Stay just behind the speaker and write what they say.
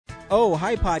Oh,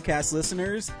 hi, podcast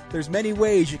listeners. There's many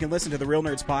ways you can listen to the Real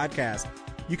Nerds Podcast.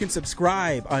 You can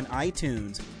subscribe on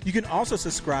iTunes. You can also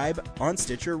subscribe on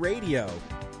Stitcher Radio.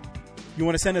 You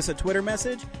want to send us a Twitter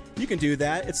message? You can do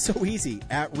that. It's so easy,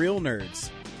 at Real Nerds.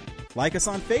 Like us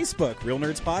on Facebook, Real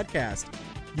Nerds Podcast.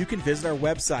 You can visit our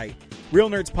website,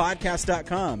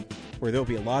 realnerdspodcast.com, where there'll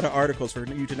be a lot of articles for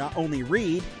you to not only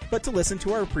read, but to listen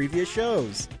to our previous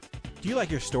shows. Do you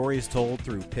like your stories told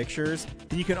through pictures?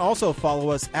 Then you can also follow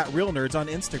us at Real Nerds on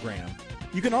Instagram.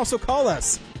 You can also call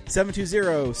us,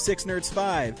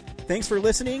 720-6nerds5. Thanks for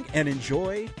listening and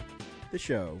enjoy the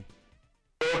show.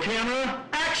 Camera,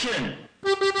 action!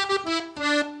 Well,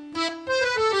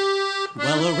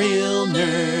 a real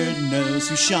nerd knows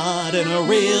who shot, and a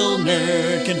real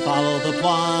nerd can follow the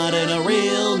plot, and a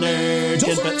real nerd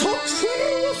doesn't talk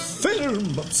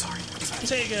film. I'm sorry.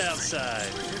 Take it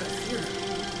outside.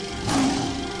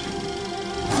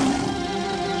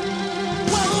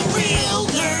 Well, a real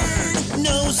nerd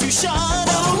knows who shot, and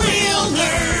a real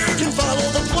nerd can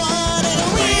follow the plot, and a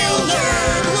real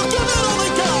nerd will give it all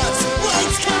they got.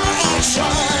 Lights, camera,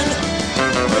 action.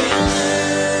 Real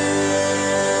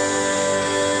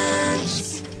nerds.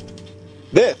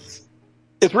 This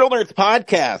is Real Nerds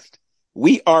Podcast.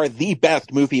 We are the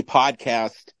best movie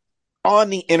podcast on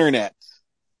the internet.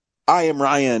 I am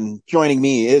Ryan. Joining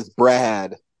me is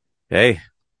Brad. Hey.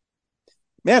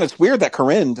 Man, it's weird that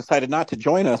Corinne decided not to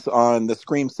join us on the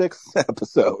Scream 6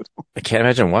 episode. I can't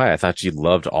imagine why. I thought you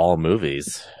loved all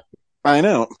movies. I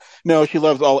know. No, she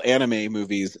loves all anime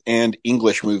movies and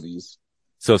English movies.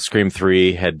 So if Scream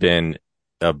 3 had been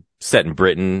set in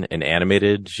Britain and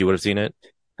animated, she would have seen it?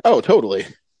 Oh, totally.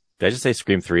 Did I just say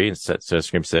Scream 3 instead of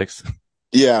Scream 6?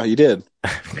 Yeah, you did.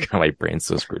 My brain's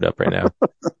so screwed up right now.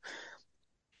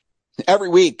 Every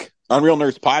week on Real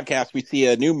Nerds Podcast, we see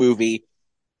a new movie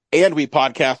and we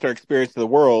podcast our experience of the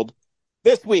world.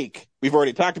 This week, we've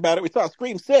already talked about it. We saw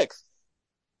Scream 6.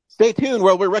 Stay tuned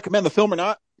while we recommend the film or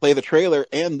not, play the trailer,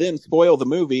 and then spoil the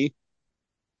movie.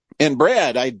 And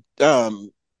Brad,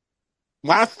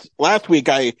 last week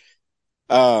I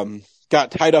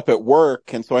got tied up at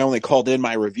work, and so I only called in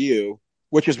my review,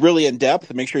 which is really in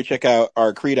depth. Make sure you check out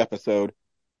our Creed episode.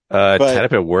 Tied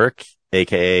up at work,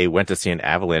 aka went to see an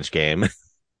Avalanche game.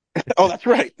 Oh, that's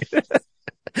right.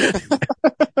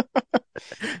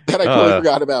 That I totally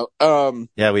forgot about.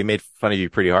 Yeah, we made fun of you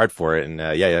pretty hard for it, and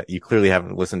yeah, you clearly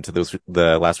haven't listened to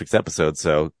the last week's episode,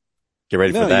 so get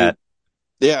ready for that.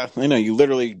 Yeah, I know. You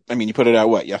literally, you put it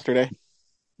out, yesterday?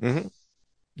 Mm-hmm.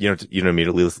 You don't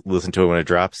immediately listen to it when it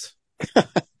drops?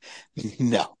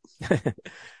 No.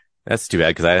 That's too bad,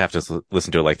 because I'd have to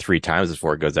listen to it like 3 times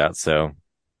before it goes out, so.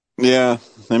 Yeah,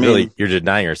 really, you're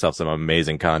denying yourself some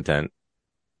amazing content.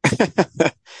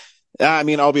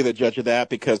 I'll be the judge of that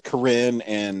because Corinne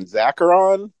and Zach are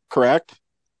on, correct?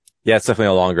 Yeah, it's definitely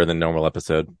a longer than normal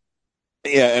episode.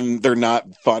 Yeah, and they're not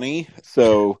funny,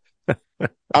 so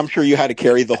I'm sure you had to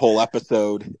carry the whole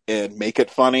episode and make it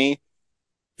funny.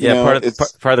 Yeah, part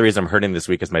of the reason I'm hurting this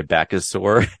week is my back is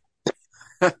sore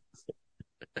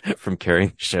from carrying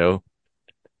the show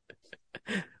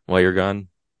while you're gone.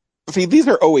 See, these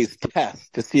are always tests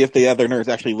to see if the other nerds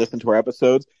actually listen to our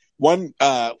episodes. One,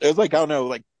 it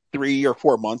was 3 or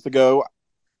 4 months ago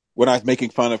when I was making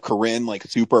fun of Corinne,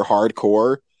 super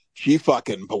hardcore. She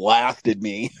fucking blasted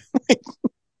me.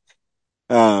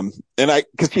 Cause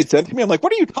she said to me, I'm like,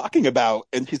 what are you talking about?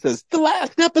 And she says, the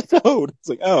last episode. It's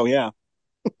like, oh yeah.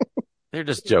 They're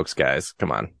just jokes, guys.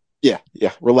 Come on. Yeah.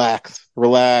 Relax.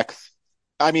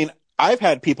 I've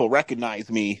had people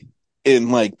recognize me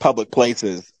in public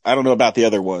places. I don't know about the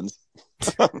other ones.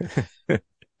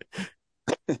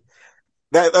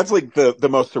 That's the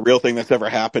most surreal thing that's ever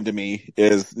happened to me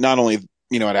is not only,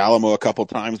 at Alamo a couple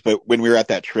times, but when we were at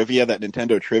that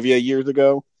Nintendo trivia years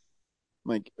ago,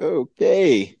 I'm like,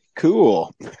 okay,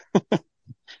 cool.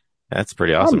 That's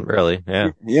pretty awesome, really.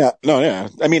 Yeah. Yeah. No, yeah.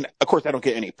 Of course I don't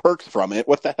get any perks from it.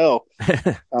 What the hell?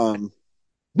 No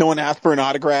one asked for an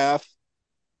autograph.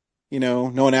 No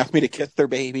one asked me to kiss their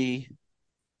baby.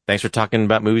 Thanks for talking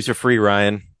about movies for free,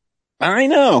 Ryan. I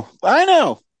know.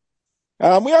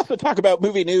 We also talk about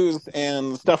movie news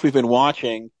and stuff we've been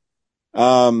watching.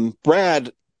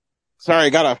 Brad, sorry, I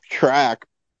got off track.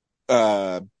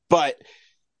 But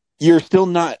you're still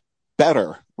not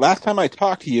better. Last time I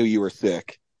talked to you, you were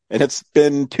sick, and it's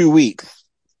been 2 weeks.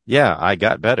 Yeah, I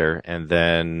got better. And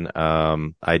then,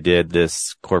 I did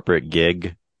this corporate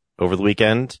gig over the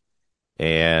weekend,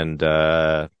 and,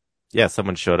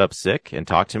 someone showed up sick and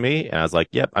talked to me, and I was like,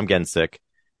 yep, I'm getting sick.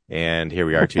 And here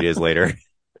we are 2 days later.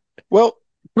 Well,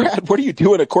 Brad, what are you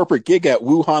doing a corporate gig at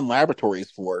Wuhan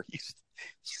Laboratories for?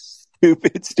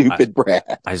 Stupid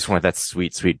Brad. I just want that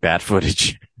sweet, sweet bat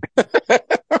footage. I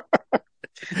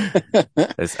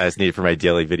just need it for my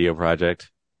daily video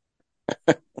project.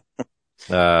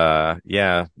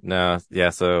 Yeah, no, yeah.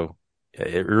 So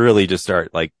it really just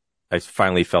started, like, I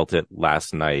finally felt it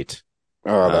last night.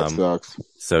 Oh, that sucks.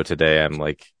 So today I'm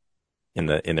like in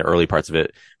the early parts of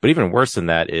it, but even worse than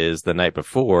that is the night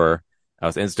before I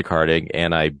was Instacarting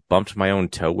and I bumped my own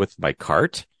toe with my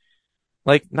cart.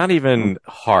 Like, not even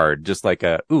hard, just like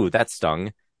ooh, that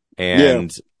stung.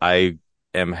 And I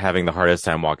am having the hardest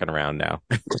time walking around now.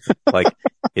 Like,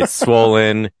 it's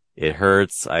swollen. It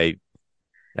hurts. I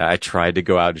tried to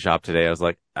go out and shop today. I was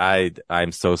like,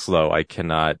 I'm so slow. I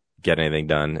cannot get anything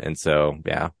done. And so,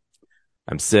 yeah,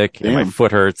 I'm sick and my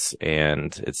foot hurts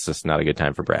and it's just not a good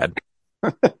time for Brad.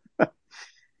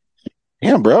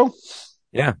 Damn, bro.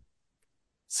 Yeah.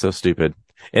 So stupid.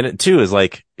 And it too is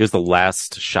like, it was the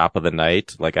last shop of the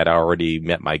night. Like, I'd already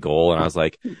met my goal and I was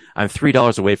like, I'm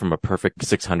 $3 away from a perfect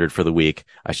 600 for the week.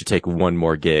 I should take one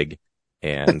more gig.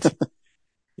 And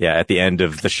yeah, at the end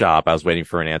of the shop, I was waiting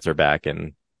for an answer back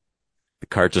and the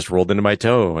cart just rolled into my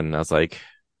toe. And I was like,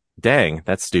 dang,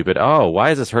 that's stupid. Oh, why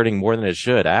is this hurting more than it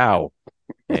should? Ow.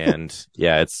 And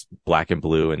yeah, it's black and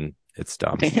blue and it's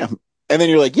dumb. Damn. And then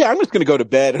you're like, yeah, I'm just going to go to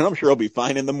bed and I'm sure I'll be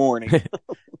fine in the morning.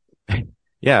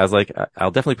 Yeah, I was like, I'll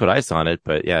definitely put ice on it,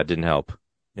 but yeah, it didn't help.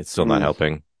 It's still not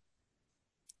helping.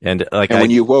 And like,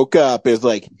 when you woke up, it's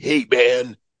like, hey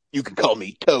man, you can call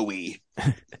me Toey.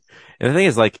 And the thing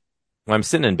is, like, when I'm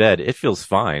sitting in bed, it feels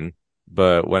fine.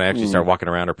 But when I actually start walking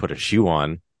around or put a shoe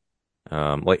on,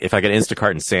 like if I get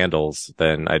Instacart and sandals,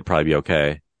 then I'd probably be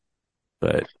okay.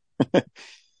 But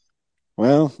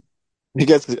well,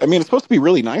 it's supposed to be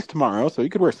really nice tomorrow, so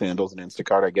you could wear sandals and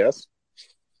Instacart, I guess.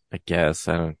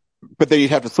 I don't. But then you'd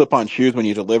have to slip on shoes when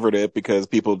you delivered it because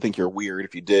people would think you're weird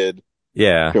if you did.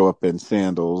 Yeah. Show up in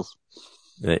sandals.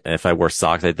 If I wore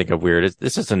socks, I'd think I'm weird.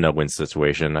 It's just a no-win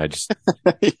situation.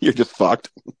 You're just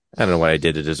fucked. I don't know what I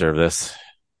did to deserve this.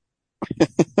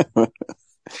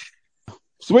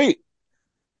 Sweet.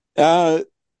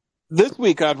 This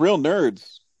week on Real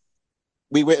Nerds,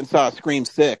 we went and saw Scream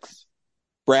 6.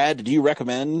 Brad, did you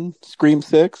recommend Scream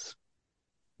 6?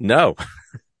 No.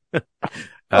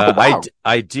 Wow.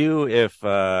 I do if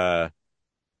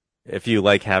you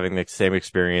like having the same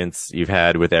experience you've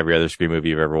had with every other Scream movie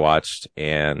you've ever watched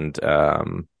and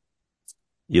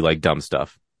you like dumb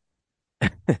stuff,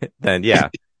 then yeah,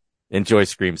 enjoy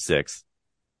Scream 6.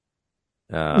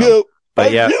 No,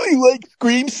 but I really like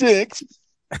Scream 6.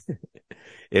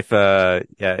 If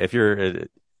you're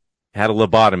had a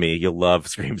lobotomy, you'll love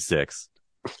Scream 6.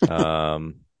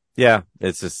 Yeah,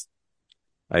 it's just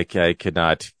I could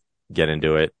not get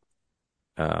into it.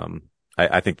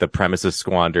 I think the premise is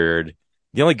squandered.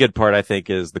 The only good part, I think,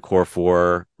 is the core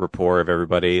four rapport of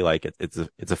everybody. Like, it's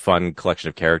a fun collection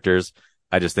of characters.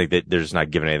 I just think that they're just not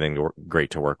given anything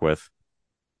great to work with.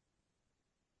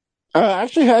 I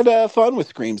actually had fun with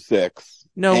Scream 6.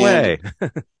 No way.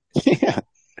 Yeah.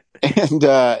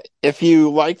 And if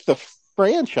you like the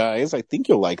franchise, I think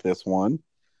you'll like this one.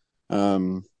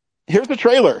 Here's the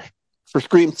trailer for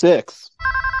Scream 6.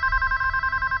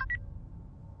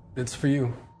 It's for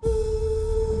you.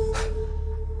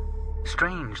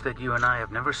 Strange that you and I have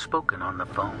never spoken on the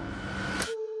phone.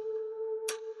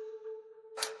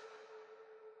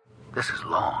 This is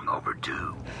long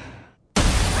overdue.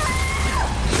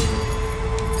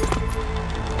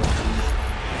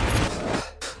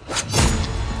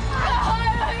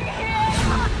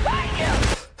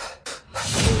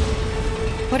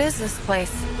 What is this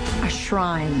place? A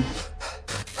shrine.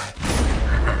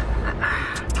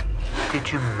 Did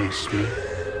you miss me?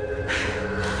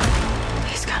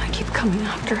 He's gonna keep coming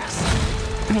after us.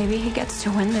 Maybe he gets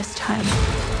to win this time.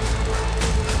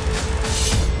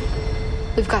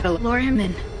 We've got to lure him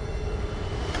in.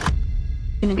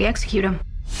 And we execute him.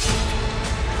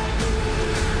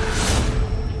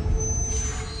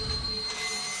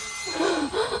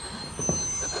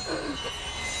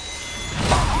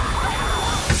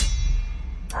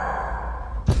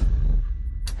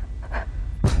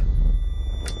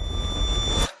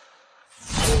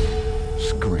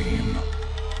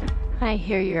 I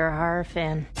hear you're a horror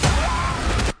fan.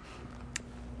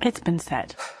 It's been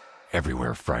said.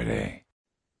 Everywhere Friday.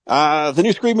 The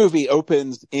new Scream movie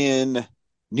opens in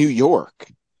New York.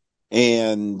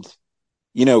 And,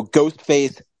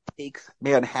 Ghostface takes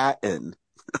Manhattan.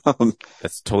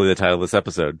 That's totally the title of this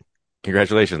episode.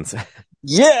 Congratulations.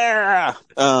 Yeah!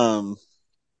 Scream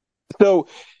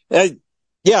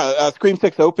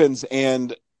 6 opens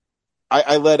and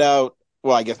I let out,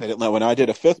 well, I guess I didn't let one. I did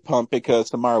a fist pump because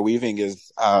Samara Weaving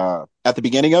is at the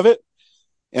beginning of it.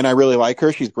 and I really like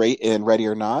her. She's great in Ready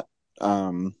or Not,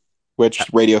 which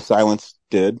Radio Silence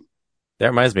did. That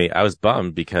reminds me, I was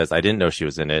bummed because I didn't know she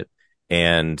was in it,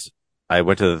 and I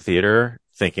went to the theater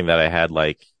thinking that I had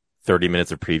like 30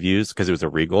 minutes of previews because it was a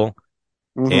Regal,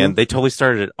 and they totally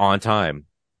started it on time.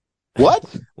 What?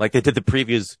 Like they did the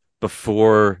previews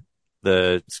before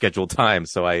the scheduled time,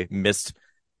 so I missed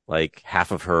like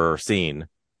half of her scene.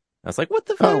 I was like, what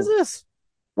the fuck is this?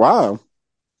 Wow.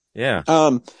 Yeah.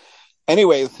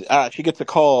 Anyways, she gets a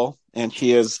call, and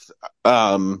she is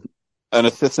an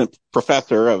assistant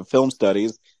professor of film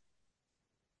studies,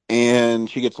 and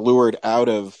she gets lured out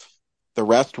of the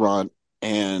restaurant,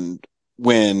 and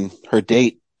when her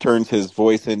date turns his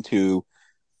voice into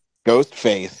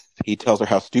Ghostface, he tells her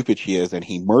how stupid she is, and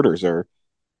he murders her.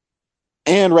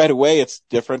 And right away, it's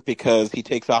different because he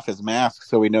takes off his mask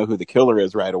so we know who the killer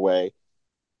is right away.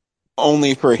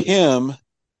 Only for you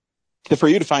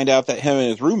to find out that him and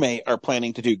his roommate are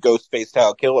planning to do Ghostface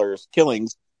style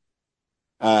killings,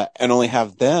 and only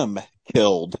have them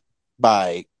killed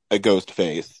by a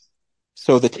Ghostface.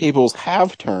 So the tables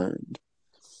have turned.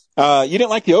 You didn't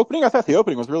like the opening? I thought the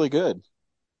opening was really good.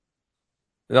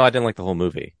 No, I didn't like the whole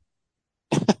movie.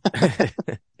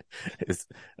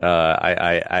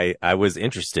 I was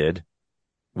interested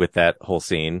with that whole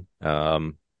scene,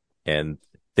 and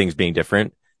things being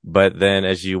different. But then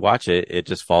as you watch it, it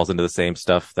just falls into the same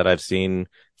stuff that I've seen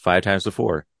 5 times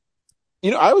before.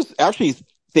 I was actually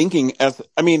thinking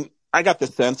I got the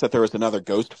sense that there was another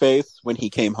Ghostface when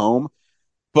he came home,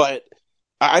 but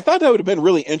I thought that would have been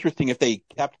really interesting if they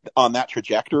kept on that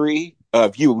trajectory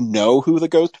of who the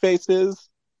Ghostface is,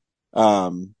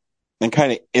 and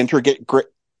kind of integrate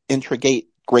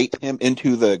him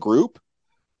into the group.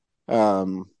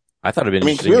 I thought it'd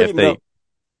be interesting if they.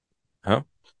 Huh?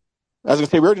 I was gonna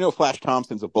say we already know Flash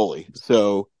Thompson's a bully,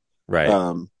 so right.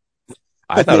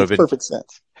 I thought it would be perfect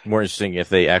sense. More interesting if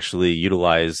they actually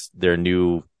utilize their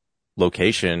new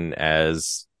location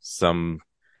as something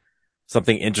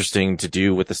interesting to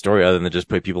do with the story other than just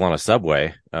put people on a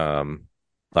subway.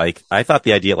 Like I thought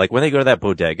the idea, like when they go to that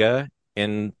bodega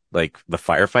and like the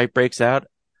firefight breaks out,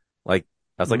 like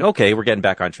I was like, okay, we're getting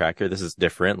back on track here. This is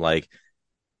different. Like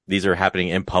these are happening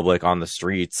in public on the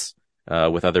streets,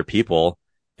 with other people.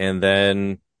 And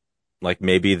then like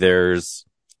maybe there's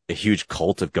a huge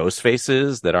cult of ghost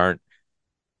faces that aren't,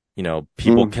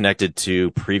 people connected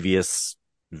to previous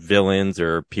villains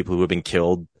or people who have been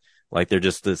killed. Like they're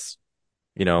just this,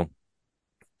 the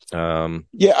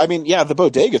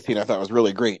bodega scene I thought was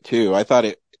really great too. I thought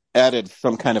it added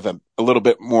some kind of a little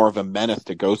bit more of a menace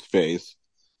to Ghostface.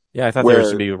 Yeah, I thought there was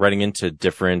going to be running into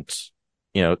different,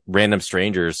 random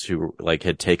strangers who like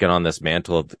had taken on this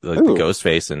mantle of like the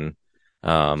Ghostface, and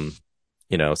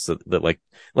so that like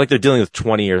they're dealing with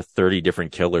 20 or 30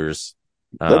 different killers.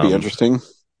 That'd be interesting.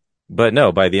 But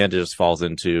no, by the end it just falls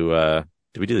into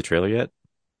did we do the trailer yet?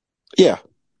 Yeah.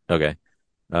 Okay.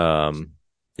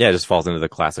 It just falls into the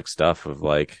classic stuff of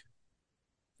like,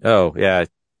 oh yeah,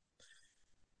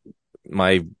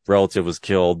 my relative was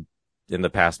killed in the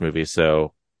past movie,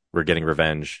 so we're getting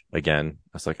revenge again. I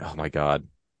was like, oh my God.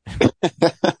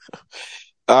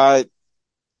 I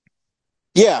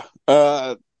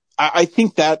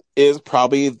think that is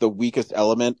probably the weakest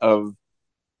element of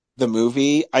the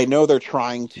movie. I know they're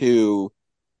trying to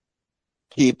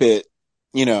keep it,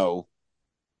 in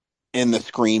the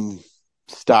Scream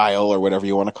style or whatever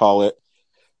you want to call it.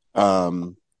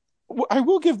 I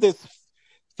will give this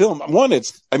film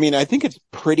I think it's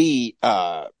pretty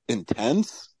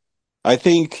intense. I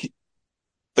think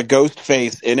the ghost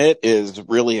face in it is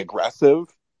really aggressive.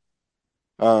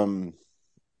 And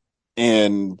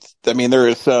there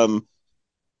is some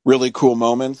really cool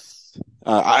moments.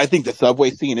 I think the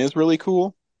subway scene is really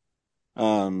cool.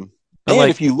 And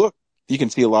if you look, you can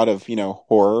see a lot of,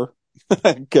 horror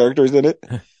characters in it.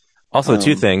 Also,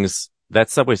 2 things. That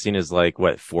subway scene is like,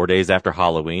 4 days after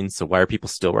Halloween? So why are people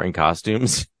still wearing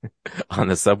costumes on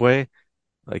the subway?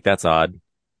 Like, that's odd.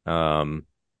 And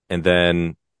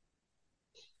then,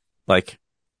 like,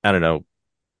 I don't know.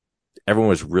 Everyone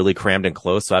was really crammed and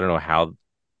close, so I don't know how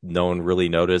no one really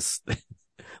noticed.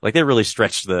 Like, they really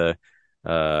stretched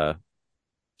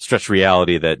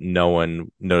reality that no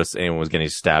one noticed anyone was getting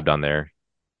stabbed on there.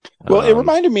 Well, it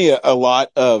reminded me a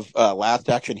lot of Last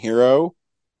Action Hero,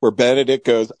 where Benedict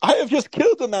goes, I have just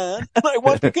killed a man and I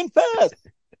want to confess.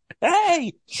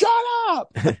 Hey, shut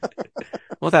up.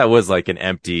 Well, that was like an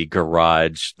empty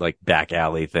garage, like back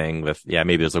alley thing with,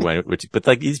 maybe it was but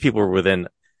like these people were within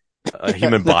a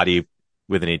human body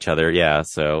within each other. Yeah.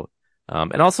 So,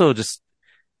 and also just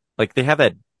like they have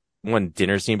that one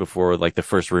dinner scene before like the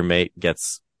first roommate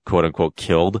gets quote unquote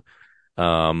killed.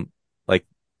 Like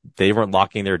they weren't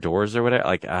locking their doors or whatever.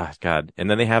 Like, God. And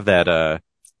then they have that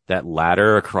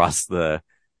ladder across the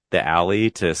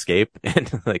alley to escape.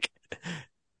 And like,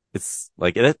 it's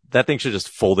like that thing should just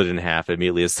fold it in half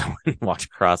immediately as someone walked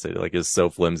across it. Like, it's so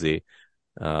flimsy.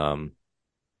 Yeah,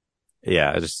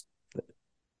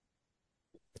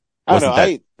 I don't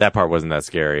know. That part wasn't that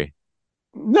scary.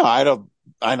 No, I don't,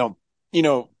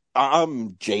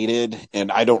 I'm jaded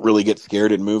and I don't really get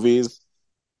scared in movies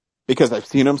because I've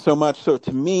seen them so much. So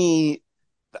to me,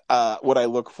 what I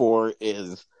look for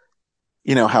is,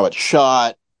 how it's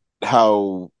shot,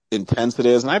 how intense it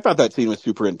is. And I thought that scene was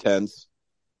super intense.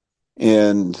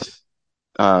 And,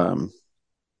 yeah,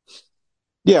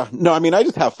 no, I mean, I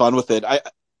just have fun with it.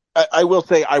 I will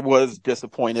say I was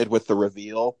disappointed with the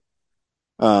reveal.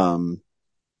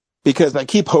 Because I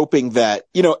keep hoping that,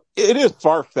 it is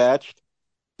far fetched,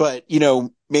 but,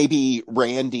 maybe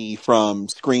Randy from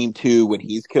Scream 2, when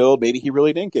he's killed, maybe he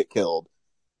really didn't get killed.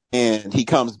 And he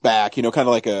comes back, kind of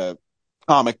like a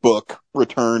comic book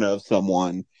return of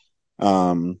someone.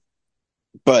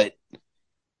 But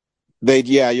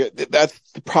that's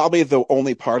probably the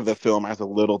only part of the film I was a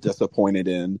little disappointed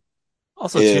in.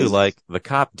 Also, too, like the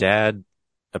cop dad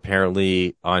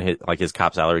apparently on his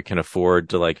cop salary can afford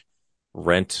to like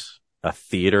rent a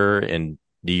theater in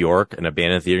New York, an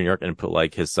abandoned theater in New York, and put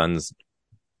like his son's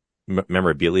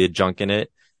memorabilia junk in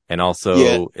it, and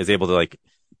also is able to like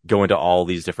go into all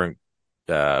these different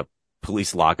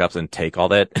police lockups and take all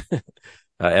that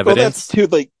evidence. Well, that's too,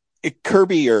 like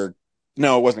Kirby, or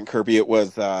no, it wasn't Kirby. It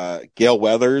was Gail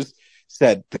Weathers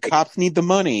said the cops need the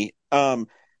money.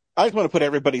 I just want to put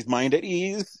everybody's mind at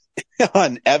ease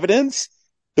on evidence.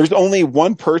 There's only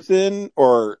one person,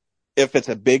 or if it's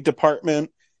a big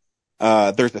department,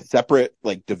 there's a separate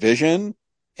like division,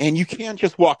 and you can't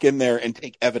just walk in there and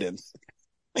take evidence.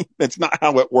 That's not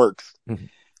how it works.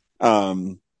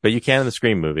 But you can in the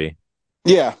Scream movie.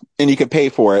 Yeah, and you can pay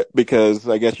for it because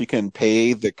I guess you can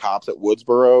pay the cops at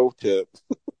Woodsboro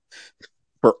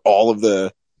for all of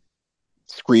the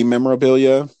Scream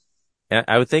memorabilia. And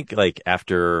I would think like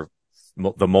after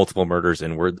the multiple murders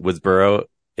in Woodsboro,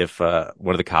 if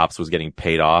one of the cops was getting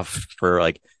paid off for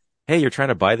like, hey, you're trying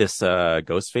to buy this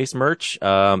Ghostface merch,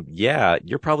 yeah,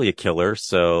 you're probably a killer,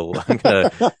 so I'm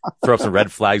gonna throw up some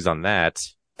red flags on that.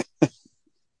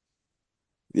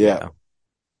 Yeah.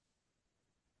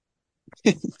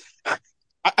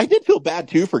 I did feel bad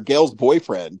too for Gail's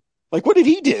boyfriend. Like, what did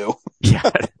he do?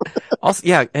 Yeah. Also,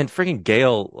 yeah, and freaking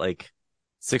Gail, like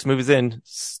 6 movies in,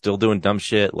 still doing dumb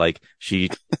shit. Like, she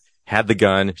had the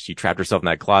gun, she trapped herself in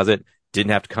that closet,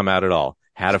 didn't have to come out at all.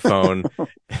 Had a phone,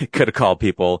 could have called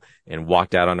people, and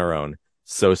walked out on her own.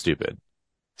 So stupid.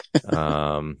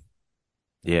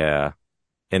 Yeah.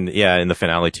 And yeah, in the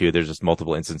finale too, there's just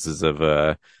multiple instances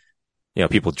of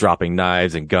people dropping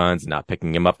knives and guns and not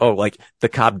picking them up. Oh, like the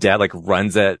cop dad like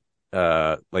runs at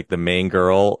like the main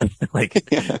girl like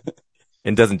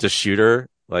and doesn't just shoot her,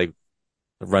 like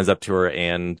runs up to her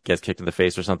and gets kicked in the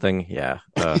face or something. Yeah.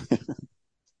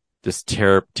 Just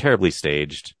terribly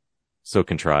staged. So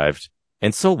contrived.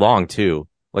 And so long too.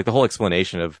 Like the whole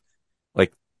explanation of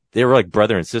like they were like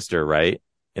brother and sister, right?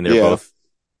 And they're both.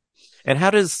 And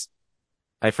how does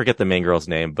I forget the main girl's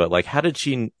name, but like how did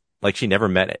she never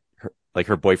met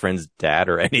her boyfriend's dad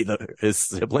or any of his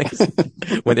siblings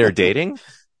when they were dating?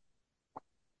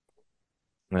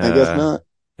 I guess not.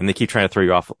 And they keep trying to throw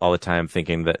you off all the time,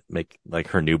 thinking that like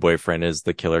her new boyfriend is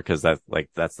the killer because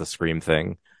that's the Scream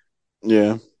thing.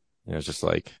 Yeah, and it's just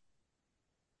like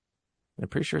I'm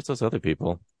pretty sure it's those other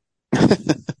people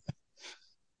that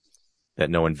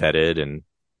no one vetted, and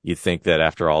you'd think that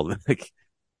after all like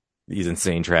these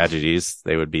insane tragedies,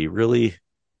 they would be really,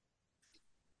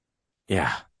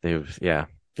 they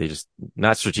just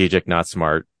not strategic, not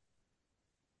smart.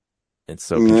 It's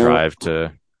so contrived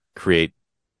to create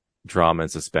drama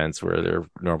and suspense where there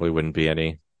normally wouldn't be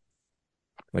any.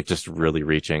 Like just really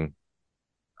reaching.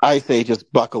 I say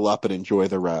just buckle up and enjoy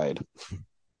the ride.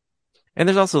 And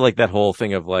there's also like that whole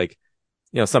thing of like,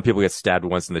 some people get stabbed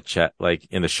once in the chest, like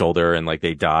in the shoulder, and like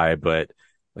they die, but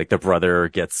like the brother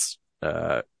gets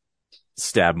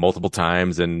stabbed multiple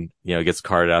times and gets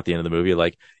carted out at the end of the movie.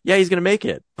 Like, yeah, he's gonna make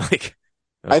it. Like,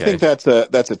 okay. I think that's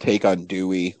a take on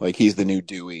Dewey. Like he's the new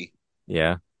Dewey.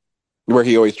 Yeah. Where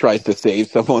he always tries to save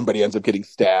someone, but he ends up getting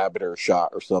stabbed or shot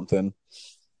or something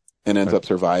and ends up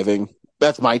surviving.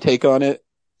 That's my take on it.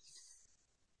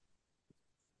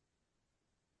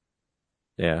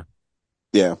 Yeah.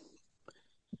 Yeah.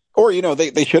 Or,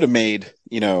 they should have made,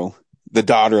 the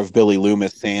daughter of Billy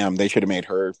Loomis, Sam, they should have made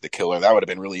her the killer. That would have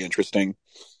been really interesting.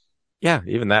 Yeah.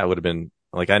 Even that would have been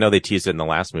like, I know they teased it in the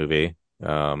last movie.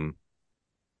 And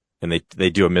And they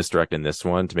do a misdirect in this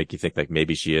one to make you think like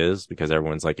maybe she is, because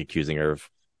everyone's like accusing her of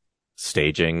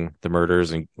staging the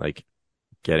murders and like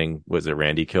was it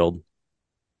Randy killed?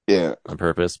 Yeah. On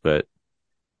purpose. But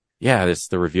yeah, it's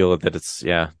the reveal that it's,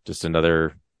 just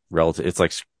another relative. It's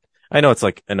like, I know it's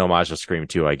like an homage to Scream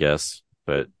 2, I guess,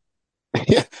 but.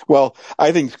 Yeah. Well,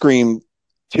 I think Scream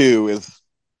 2 is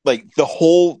like the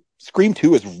whole Scream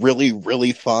 2 is really,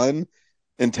 really fun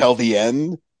until the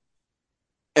end.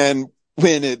 And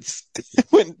when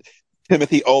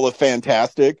Timothy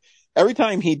Olyphantastic, every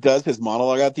time he does his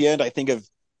monologue at the end, I think of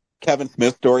Kevin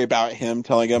Smith's story about him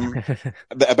telling him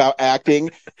about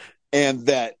acting, and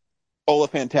that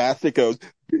Olyphantastic goes,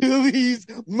 Billy's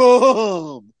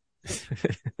mom.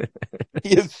 He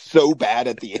is so bad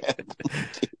at the end.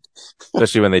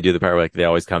 Especially when they do the part where like they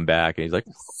always come back and he's like,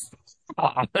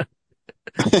 oh,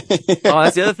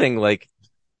 that's the other thing. Like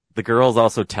the girls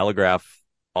also telegraph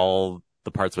all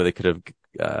the parts where they could have,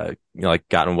 like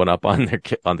gotten one up on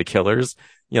the killers.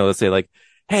 Let's say like,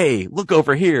 hey, look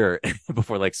over here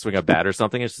before like swing a bat or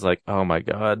something. It's just like, oh my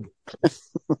God,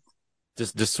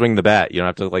 just swing the bat. You don't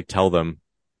have to like tell them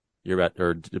you're about,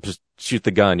 or just shoot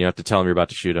the gun. You don't have to tell them you're about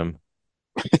to shoot him.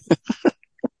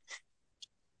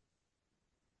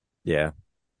 Yeah.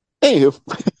 Hey,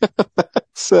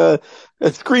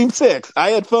 it's Scream 6. I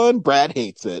had fun. Brad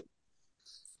hates it.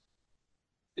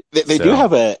 They do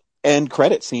have a end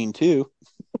credit scene too.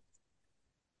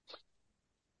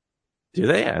 Do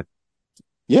they?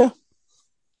 Yeah.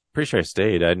 Pretty sure I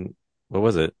stayed. What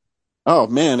was it? Oh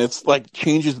man, it's like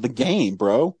changes the game,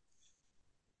 bro.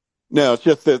 No, it's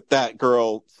just that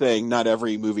girl saying not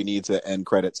every movie needs an end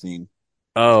credit scene.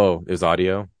 Oh, it was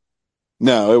audio?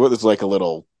 No, it was like a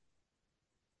little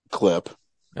clip.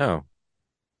 Oh.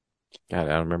 God, I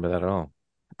don't remember that at all.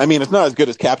 I mean, it's not as good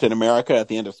as Captain America at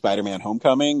the end of Spider-Man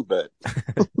Homecoming, but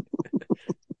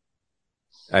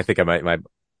I think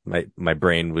my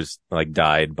brain was like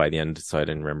died by the end, so I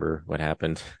didn't remember what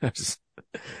happened. just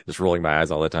rolling my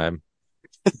eyes all the time.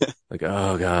 Like,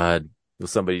 oh God, will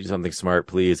somebody do something smart,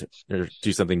 please? Or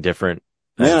do something different?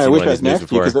 Man, I wish I was next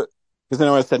to you, because then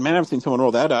I would have said, man, I haven't seen someone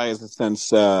roll that eyes since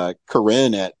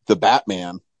Corinne at The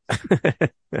Batman.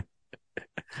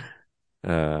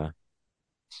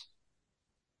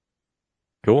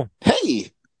 Cool.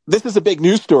 Hey, this is a big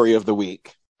news story of the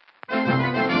week.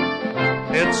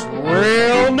 It's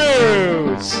real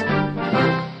news.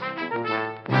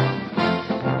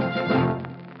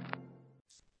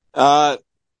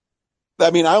 I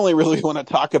mean, I only really want to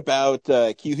talk about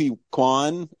Ke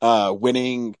Kwan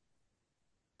winning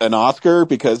an Oscar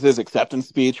because his acceptance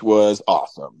speech was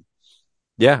awesome.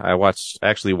 Yeah, I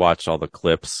actually watched all the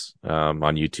clips on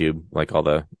YouTube, like all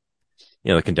the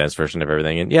the condensed version of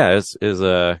everything, and yeah, it is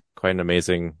quite an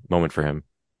amazing moment for him.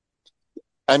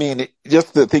 I mean,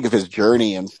 just to think of his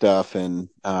journey and stuff, and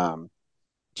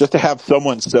just to have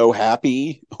someone so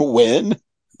happy win.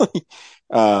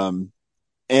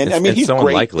 And I mean, he's so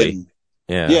great. Unlikely.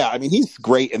 Yeah, I mean, he's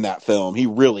great in that film. He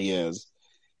really is.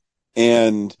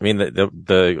 And I mean,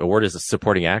 the award is a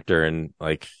supporting actor, and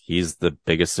like he's the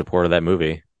biggest supporter of that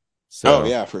movie. So. Oh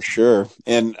yeah, for sure.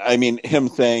 And I mean, him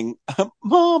saying,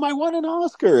 "Mom, I won an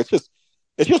Oscar." It's just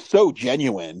so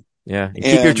genuine. Yeah, and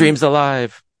keep your dreams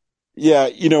alive. Yeah,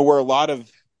 where a lot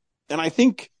of, and I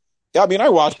think, I mean, I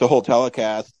watched the whole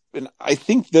telecast, and I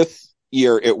think this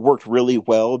year it worked really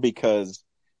well because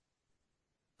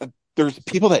there's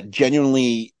people that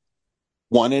genuinely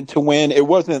wanted to win. It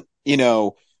wasn't,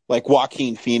 like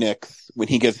Joaquin Phoenix when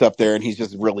he gets up there and he's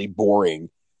just really boring,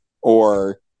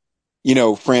 or,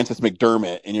 Frances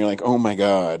McDermott, and you're like, oh my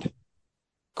God,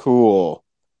 cool.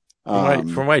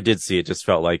 From what I did see, it just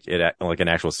felt like like an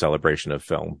actual celebration of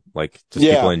film, like just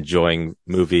people enjoying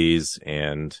movies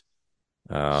and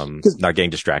not getting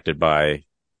distracted by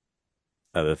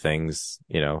other things,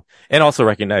 and also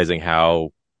recognizing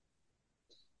how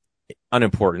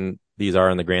unimportant these are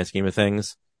in the grand scheme of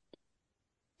things.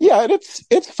 Yeah, and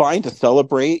it's fine to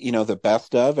celebrate, the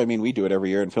best of. I mean, we do it every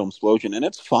year in Film Explosion, and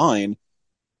it's fine.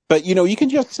 But you can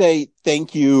just say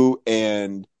thank you,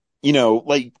 and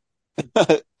like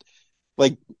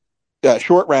like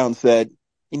Short Round said,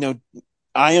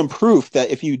 I am proof that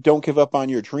if you don't give up on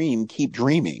your dream, keep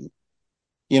dreaming.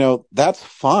 That's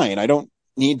fine. I don't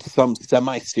need some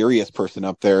semi-serious person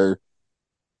up there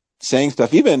saying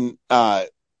stuff. Even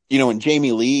when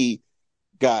Jamie Lee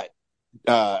got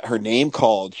her name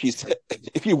called, she said,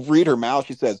 if you read her mouth,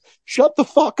 she says, "Shut the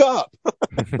fuck up."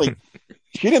 Like,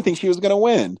 she didn't think she was going to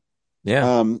win.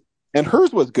 Yeah. And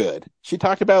hers was good. She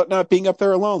talked about not being up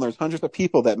there alone. There's hundreds of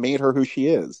people that made her who she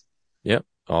is. Yep.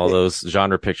 All those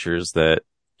genre pictures that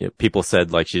people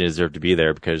said like she didn't deserve to be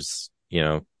there because,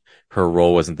 her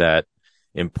role wasn't that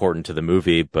important to the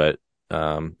movie, but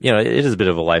it is a bit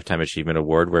of a lifetime achievement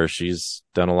award where she's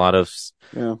done a lot of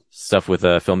stuff with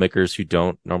filmmakers who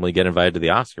don't normally get invited to the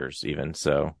Oscars even.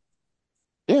 So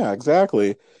yeah,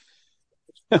 exactly.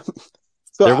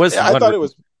 So there was I thought it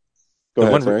was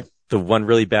the one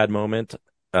really bad moment,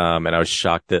 and I was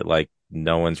shocked that like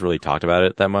no one's really talked about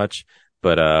it that much.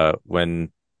 But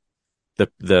when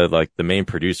the main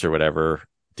producer or whatever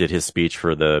did his speech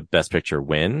for the Best Picture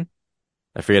win,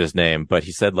 I forget his name, but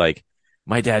he said like,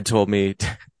 my dad told me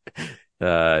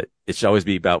it should always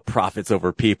be about profits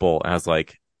over people. And I was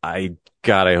like, I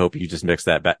hope you just mixed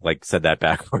that said that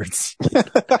backwards.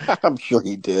 I'm sure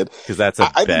he did. Because that's a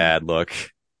bad look.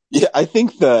 Yeah, I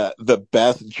think the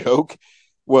best joke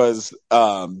was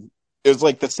it was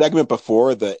like the segment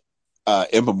before the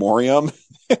in memoriam,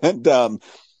 and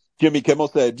Jimmy Kimmel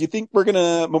said, "Do you think we're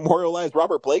gonna memorialize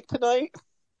Robert Blake tonight?"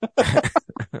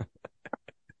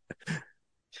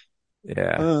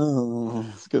 Yeah. Oh,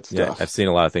 it's good stuff. Yeah, I've seen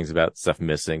a lot of things about stuff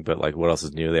missing, but like what else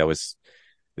is new? They always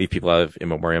leave people out of in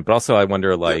memoriam. But also I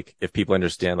wonder like if people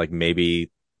understand like maybe,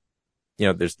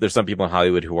 there's some people in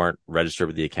Hollywood who aren't registered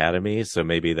with the Academy. So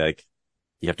maybe like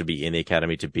you have to be in the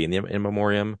Academy to be in the in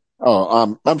memoriam.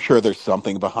 Oh, I'm sure there's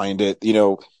something behind it.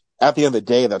 At the end of the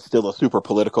day, that's still a super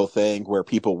political thing where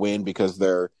people win because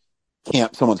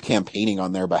someone's campaigning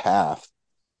on their behalf.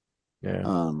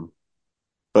 Yeah.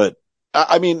 But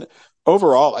I mean,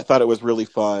 overall, I thought it was really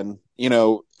fun,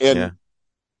 Harrison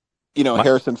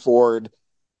Ford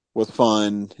was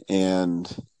fun,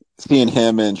 and seeing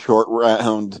him in Short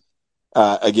Round,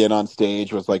 again on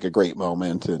stage was like a great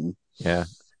moment. And yeah,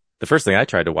 the first thing I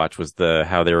tried to watch was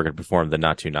how they were going to perform the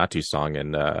Natu Natu song.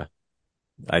 And,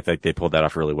 I think they pulled that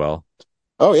off really well.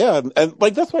 Oh yeah. And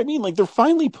like, that's what I mean. Like they're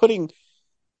finally putting,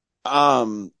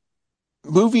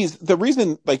 movies. The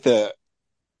reason like the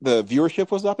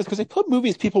viewership was up is because they put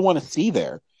movies people want to see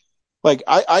there. Like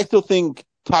I still think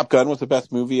Top Gun was the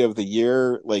best movie of the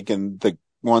year, like in the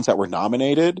ones that were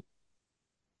nominated.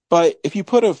 But if you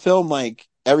put a film like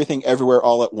Everything Everywhere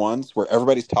All at Once, where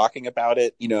everybody's talking about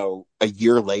it, a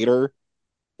year later,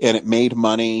 and it made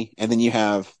money, and then you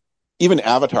have even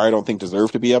Avatar, I don't think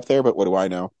deserved to be up there, but what do I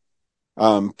know?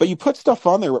 But you put stuff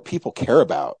on there what people care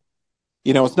about.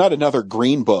 It's not another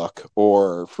Green Book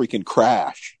or freaking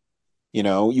Crash.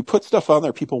 You put stuff on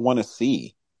there people want to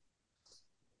see.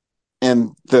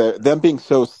 And them being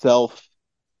so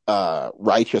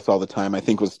righteous all the time, I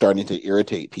think was starting to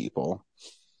irritate people.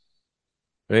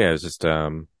 But yeah, it's just,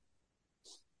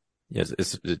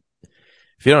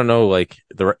 if you don't know, like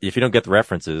if you don't get the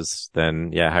references,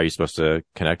 then yeah, how are you supposed to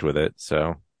connect with it?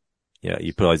 So yeah,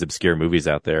 you put all these obscure movies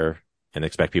out there and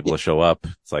expect people to show up.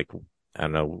 It's like, I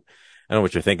don't know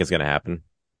what you're thinking is going to happen.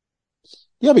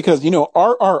 Yeah, because,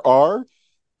 RRR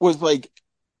was like,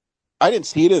 I didn't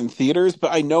see it in theaters,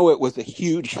 but I know it was a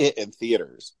huge hit in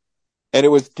theaters. And it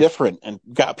was different and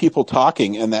got people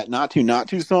talking. And that Natu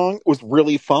Natu song was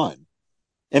really fun.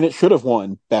 And it should have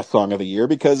won Best Song of the Year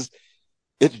because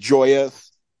it's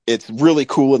joyous. It's really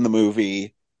cool in the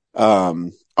movie.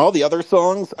 All the other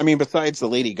songs, I mean, besides the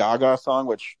Lady Gaga song,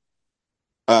 which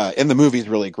in the movie is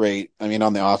really great. I mean,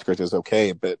 on the Oscars is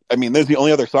okay. But I mean, there's the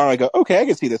only other song I go, okay, I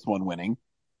can see this one winning.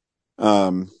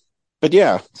 But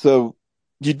yeah, so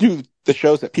you do the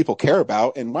shows that people care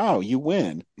about, and wow, you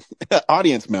win.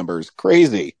 Audience members,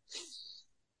 crazy.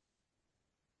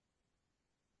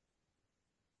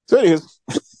 So anyways,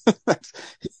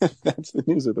 that's the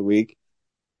news of the week.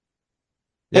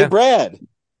 Yeah. Hey, Brad,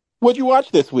 what'd you watch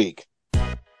this week?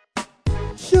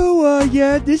 So,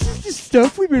 this is the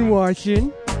stuff we've been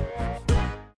watching.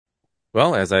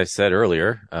 Well, as I said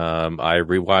earlier, I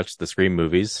rewatched the Scream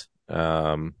movies.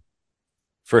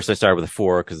 First I started with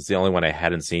 4 because it's the only one I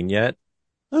hadn't seen yet.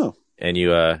 Oh. And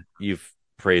you've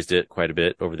praised it quite a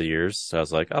bit over the years. So I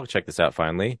was like, I'll check this out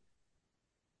finally.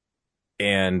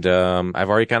 And, I've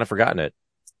already kind of forgotten it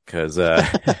because,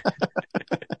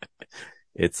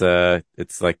 it's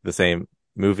like the same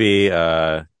movie.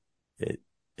 It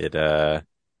didn't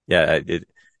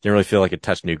really feel like it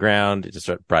touched new ground. It just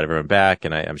brought everyone back.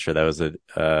 And I'm sure that was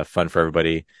fun for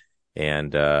everybody.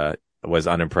 And, was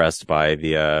unimpressed by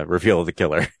the reveal of the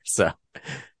killer. So,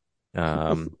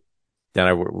 then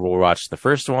I watched the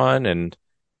first one and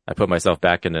I put myself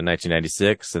back into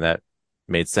 1996 and that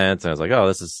made sense. And I was like, oh,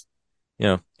 this is,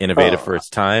 innovative for its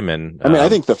time. And, I mean, I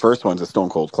think the first one's a stone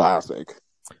cold classic.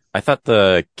 I thought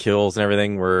the kills and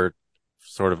everything were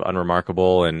sort of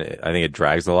unremarkable and I think it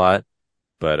drags a lot.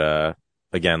 But,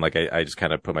 again, like I just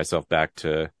kind of put myself back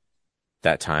to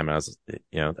that time. And I was,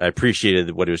 I appreciated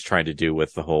what he was trying to do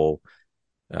with the whole,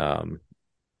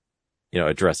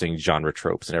 addressing genre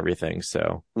tropes and everything.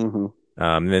 So, Mm-hmm.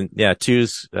 And then yeah,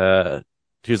 two's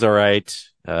all right.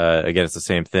 Again, it's the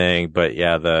same thing, but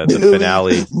yeah, the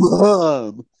finale,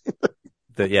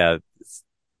 the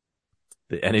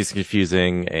ending's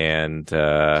confusing, and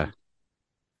a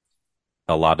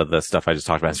lot of the stuff I just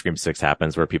talked about in Scream 6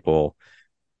 happens where people,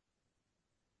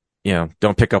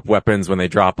 don't pick up weapons when they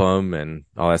drop them and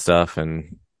all that stuff.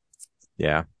 And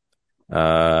yeah.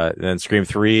 Then Scream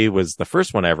 3 was the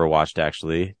first one I ever watched,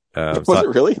 actually. Was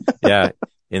it really? Yeah,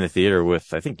 in the theater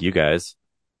with, I think, you guys,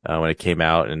 when it came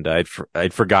out, and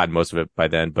I'd forgotten most of it by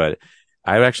then, but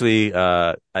I actually,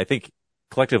 I think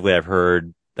collectively I've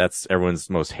heard that's everyone's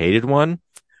most hated one,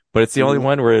 but it's the only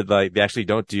one where like they actually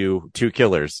don't do two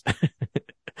killers.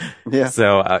 Yeah.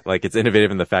 So like it's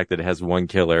innovative in the fact that it has one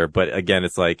killer, but again,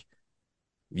 it's like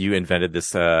you invented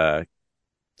this,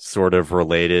 sort of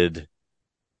related,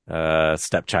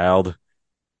 stepchild,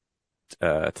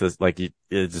 to like, it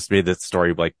just made the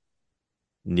story like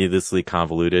needlessly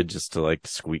convoluted just to like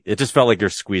squeeze. It just felt like you're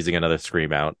squeezing another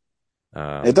Scream out.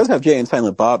 It does have Jay and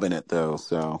Silent Bob in it though,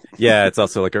 so. Yeah, it's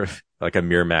also like a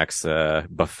Miramax,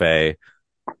 buffet.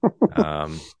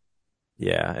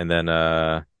 Yeah. And then,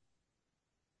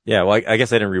 yeah, well, I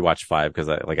guess I didn't rewatch 5 because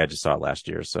I just saw it last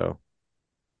year, so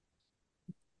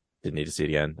didn't need to see it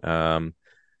again.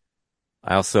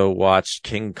 I also watched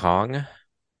King Kong,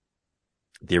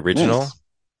 the original.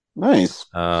 Nice.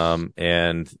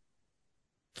 And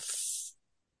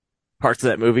parts of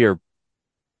that movie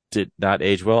did not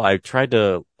age well. I tried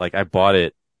to, like, I bought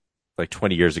it like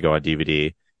 20 years ago on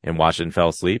DVD and watched it and fell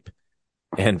asleep,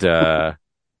 and said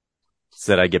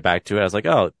I'd get back to it. I was like,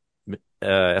 oh,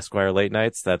 Esquire late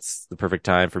nights, that's the perfect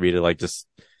time for me to like just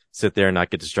sit there and not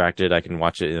get distracted. I can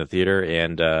watch it in the theater,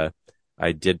 and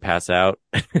I did pass out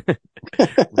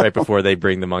right before they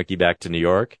bring the monkey back to New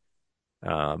York.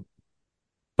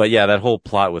 But yeah, that whole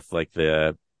plot with like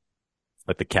the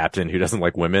captain who doesn't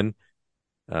like women,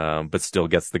 but still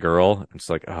gets the girl. I'm just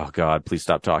like, oh God, please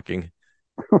stop talking.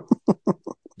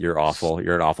 You're awful.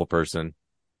 You're an awful person.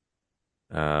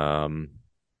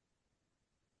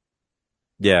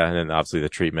 Yeah, and then obviously the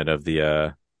treatment of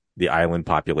the island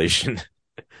population.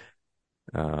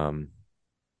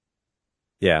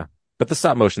 Yeah, but the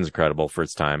stop motion is incredible for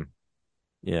its time.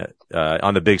 Yeah,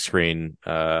 on the big screen,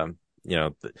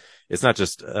 it's not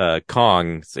just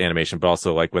Kong's animation, but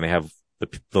also like when they have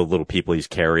the little people he's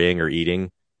carrying or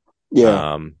eating.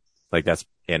 Yeah. Like that's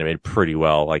animated pretty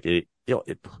well. Like I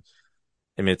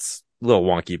mean, it's a little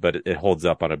wonky, but it holds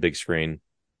up on a big screen.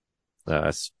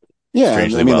 Yeah, I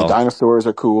mean, well. The dinosaurs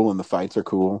are cool and the fights are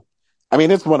cool. I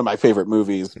mean, it's one of my favorite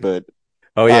movies, but.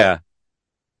 Oh, yeah.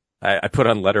 I put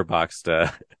on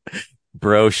Letterboxd,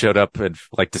 bro showed up and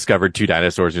like discovered 2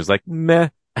 dinosaurs and was like, meh,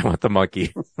 I want the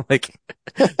monkey. Like,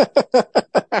 if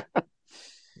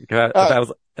I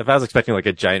was expecting like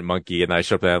a giant monkey and I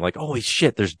showed up and I'm like, holy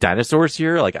shit, there's dinosaurs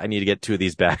here. Like, I need to get 2 of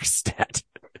these back stat.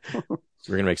 We're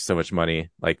going to make so much money.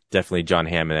 Like, definitely John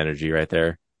Hammond energy right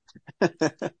there.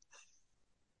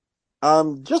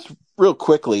 Just real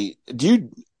quickly,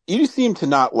 you seem to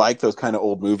not like those kind of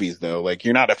old movies though. Like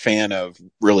you're not a fan of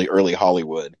really early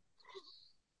Hollywood.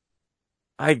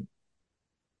 I'm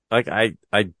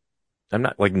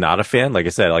not like not a fan. Like I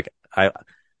said, like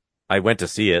I went to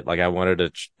see it. Like I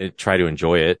wanted to try to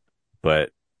enjoy it,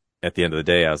 but at the end of the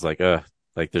day, I was like,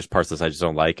 like there's parts of this I just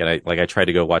don't like. And I tried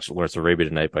to go watch Lawrence of Arabia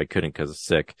tonight, but I couldn't because I was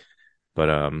sick. But,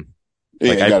 yeah,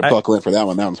 like, you gotta buckle in for that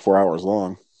one. That one's 4 hours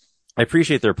long. I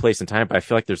appreciate their place and time, but I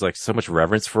feel like there's like so much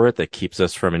reverence for it that keeps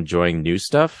us from enjoying new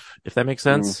stuff, if that makes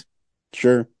sense.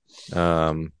 Sure.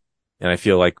 And I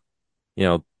feel like,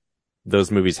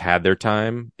 those movies had their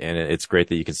time, and it's great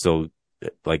that you can still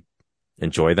like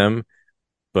enjoy them,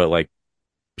 but like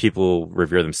people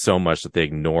revere them so much that they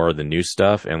ignore the new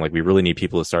stuff. And like, we really need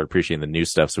people to start appreciating the new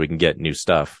stuff so we can get new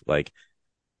stuff. Like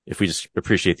if we just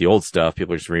appreciate the old stuff,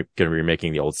 people are just going to be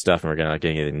remaking the old stuff and we're not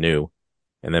getting anything new.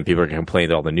 And then people are going to complain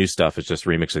that all the new stuff is just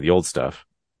remix of the old stuff.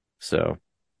 So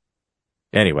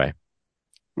anyway.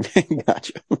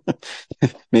 Gotcha.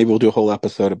 Maybe we'll do a whole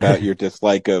episode about your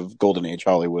dislike of Golden Age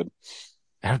Hollywood.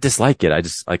 I don't dislike it. I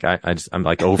just like, I'm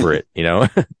like over it,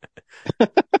 That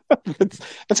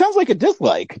sounds like a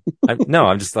dislike.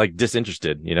 I'm just like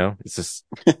disinterested, it's just,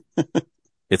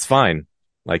 it's fine.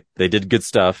 Like they did good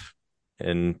stuff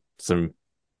and some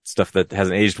stuff that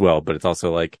hasn't aged well, but it's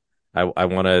also like, I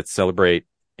want to celebrate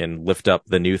and lift up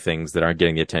the new things that aren't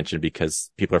getting the attention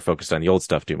because people are focused on the old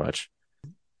stuff too much.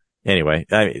 Anyway,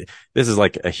 this is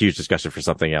like a huge discussion for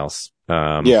something else.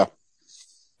 Yeah.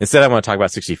 Instead, I want to talk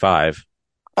about 65.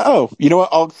 Oh, you know what?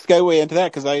 I'll skyway into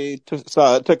that because I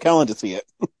took Kellen to see it.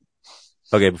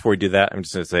 Okay, before we do that, I'm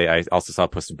just going to say I also saw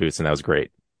Puss in Boots, and that was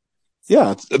great.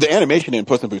 Yeah, the animation in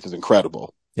Puss in Boots is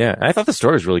incredible. Yeah, and I thought the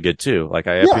story was really good too. Like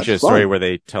I appreciate a story where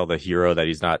they tell the hero that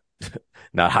he's not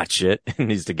not hot shit and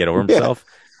needs to get over himself.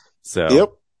 So, yep.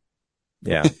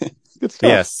 Yeah. Good stuff.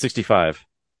 Yeah, 65.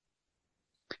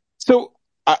 So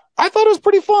I thought it was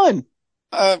pretty fun.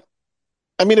 I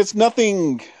mean, it's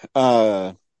nothing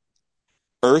earth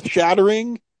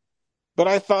shattering, but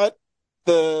I thought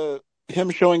him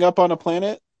showing up on a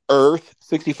planet, Earth,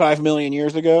 65 million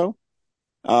years ago,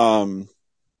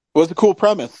 was a cool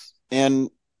premise. And,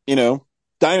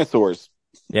 dinosaurs.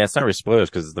 Yeah, it's not really spoilers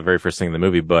because it's the very first thing in the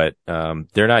movie, but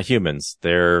they're not humans.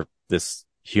 They're this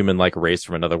human-like race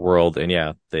from another world, and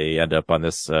yeah, they end up on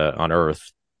this on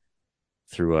Earth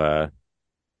through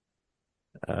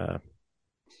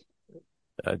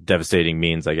devastating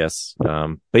means, I guess.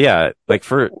 But yeah, like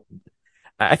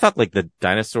I thought like the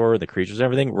dinosaur, the creatures, and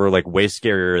everything were like way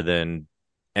scarier than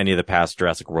any of the past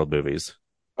Jurassic World movies.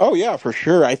 Oh yeah, for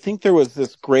sure. I think there was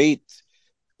this great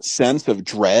sense of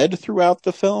dread throughout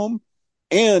the film,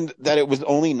 and that it was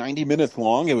only 90 minutes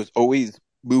long. It was always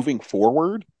moving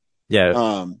forward. Yeah,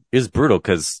 it was brutal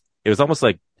because it was almost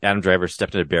like Adam Driver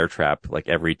stepped in a bear trap like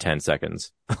every 10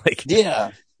 seconds. Like,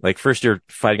 yeah, like first you're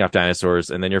fighting off dinosaurs,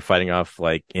 and then you're fighting off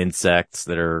like insects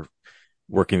that are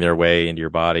working their way into your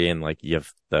body, and like you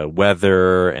have the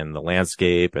weather and the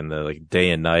landscape and the like day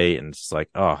and night, and it's like,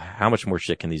 oh, how much more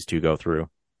shit can these two go through?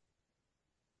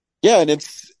 Yeah, and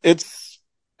it's it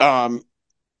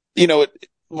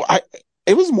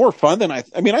was more fun than I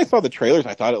mean, I saw the trailers,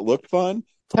 I thought it looked fun.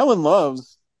 Kellen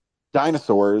loves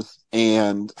dinosaurs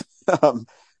and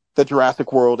the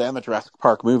Jurassic World and the Jurassic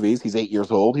Park movies. He's 8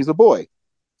 years old. He's a boy.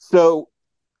 So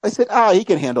I said, he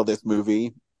can handle this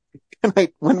movie. And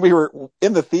when we were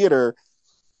in the theater,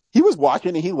 he was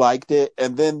watching and he liked it.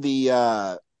 And then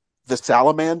the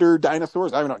salamander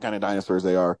dinosaurs, I don't know what kind of dinosaurs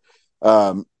they are,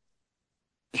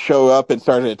 show up and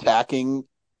started attacking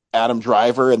Adam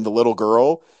Driver and the little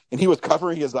girl. And he was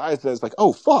covering his eyes and was like,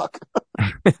 oh, fuck.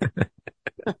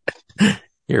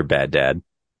 You're a bad dad.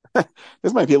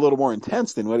 This might be a little more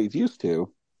intense than what he's used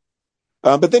to.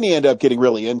 But then he ended up getting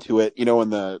really into it, when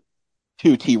the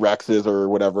two T-Rexes or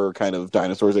whatever kind of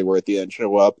dinosaurs they were at the end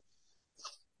show up.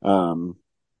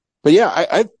 But yeah,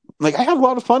 I had a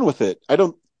lot of fun with it.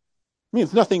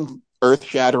 It's nothing earth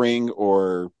shattering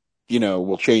or,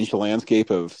 will change the landscape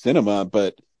of cinema,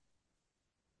 but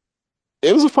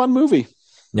it was a fun movie.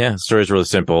 Yeah, the story's really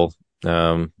simple.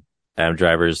 Adam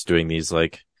Driver's doing these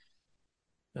like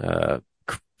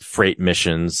freight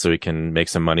missions so he can make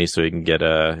some money so he can get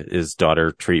his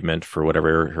daughter treatment for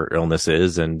whatever her illness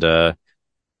is, and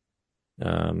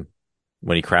when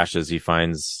he crashes he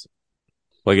finds,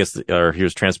 well, I guess or he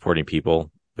was transporting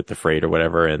people with the freight or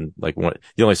whatever, and like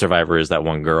the only survivor is that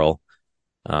one girl,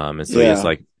 and so he's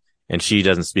like, and she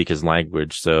doesn't speak his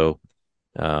language, so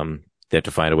they have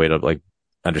to find a way to like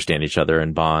understand each other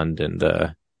and bond, and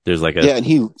there's like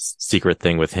a secret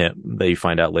thing with him that you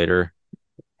find out later.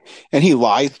 And he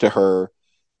lies to her,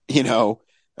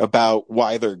 about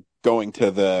why they're going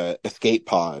to the escape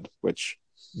pod, which...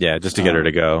 Yeah, just to get her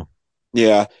to go.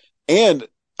 Yeah. And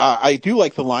I do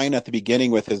like the line at the beginning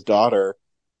with his daughter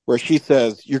where she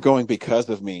says, you're going because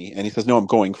of me. And he says, no, I'm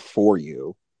going for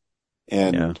you.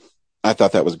 And I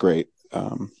thought that was great.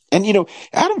 And,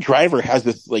 Adam Driver has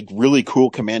this like really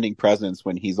cool commanding presence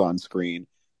when he's on screen.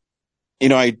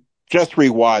 I just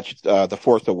rewatched The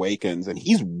Force Awakens, and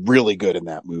he's really good in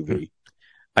that movie.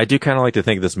 I do kind of like to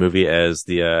think of this movie as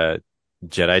the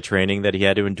Jedi training that he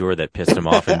had to endure that pissed him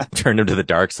off and turned him to the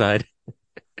dark side.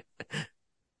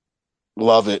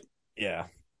 Love it. Yeah.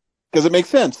 Because it makes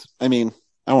sense. I mean,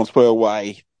 I won't spoil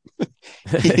why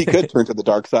he could turn to the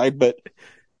dark side, but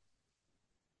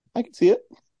I can see it.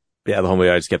 Yeah, the whole movie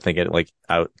I just kept thinking, like,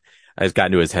 I just got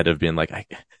into his head of being like,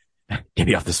 get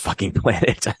me off this fucking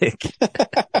planet.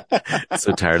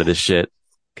 So tired of this shit.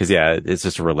 Cause yeah, it's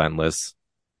just relentless.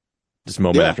 Just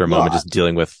moment after moment, just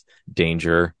dealing with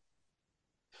danger.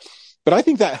 But I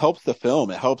think that helps the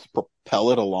film. It helps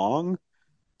propel it along.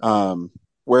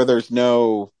 Where there's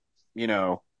no,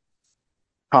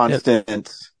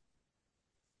 constant,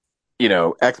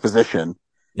 exposition.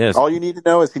 Yes. All you need to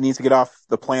know is he needs to get off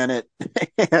the planet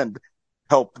and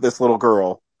help this little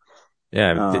girl.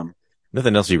 Yeah.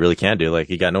 Nothing else you really can do. Like,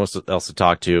 you got no one else to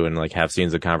talk to and like have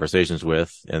scenes of conversations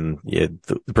with. And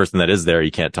the person that is there,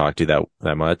 you can't talk to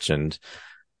that much. And,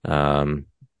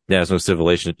 there's no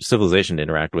civilization to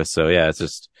interact with. So yeah, it's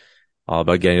just all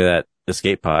about getting to that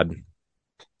escape pod.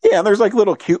 Yeah. And there's like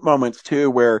little cute moments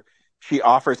too, where she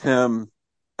offers him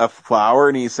a flower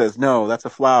and he says, no, that's a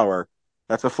flower.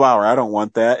 that's a flower. I don't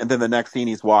want that. And then the next scene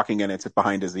he's walking and it's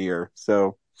behind his ear.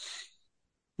 So,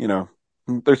 you know,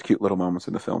 there's cute little moments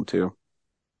in the film too.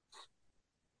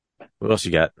 What else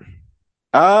you got?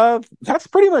 That's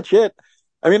pretty much it.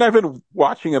 I mean, I've been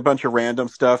watching a bunch of random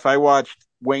stuff. I watched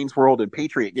Wayne's World and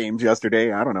Patriot Games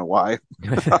yesterday. I don't know why.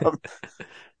 I don't,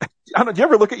 do you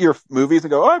ever look at your movies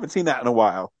and go, oh, I haven't seen that in a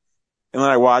while? And then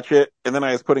I watch it, and then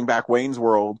I was putting back Wayne's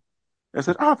World. I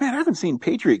said, oh man, I haven't seen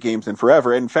Patriot Games in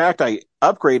forever. In fact, I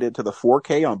upgraded to the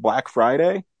 4K on Black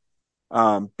Friday,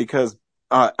 because,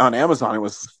 on Amazon it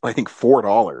was, I think,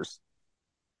 $4.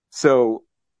 So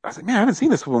I was like, man, I haven't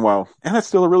seen this in a while. And that's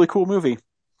still a really cool movie.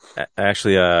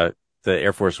 Actually, the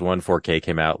Air Force One 4K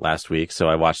came out last week, so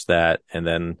I watched that, and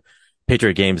then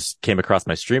Patriot Games came across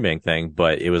my streaming thing,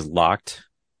 but it was locked,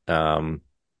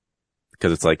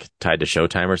 because it's like tied to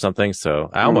Showtime or something. So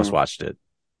I almost watched it.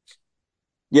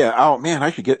 Yeah. Oh man,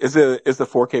 I should get. Is the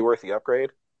 4K worth the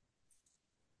upgrade?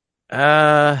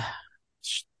 I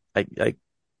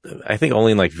I think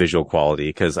only in like visual quality,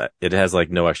 because it has like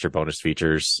no extra bonus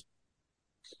features.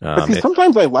 But see,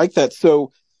 sometimes I like that.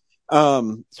 So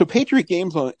Patriot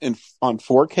Games on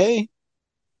 4K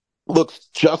looks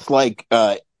just like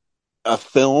a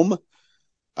film.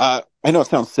 I know it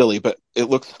sounds silly, but it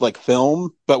looks like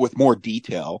film, but with more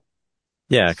detail.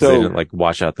 Yeah, because they didn't like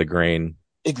wash out the grain.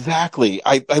 Exactly.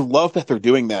 I love that they're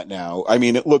doing that now. I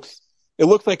mean, it looks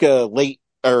like a late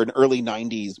or an early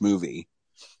 90s movie.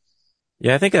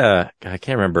 Yeah, I think I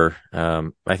can't remember.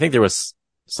 I think there was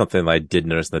something I did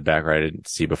notice in the background I didn't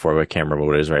see before, but I can't remember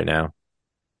what it is right now.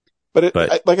 But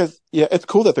it's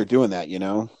cool that they're doing that, you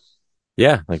know?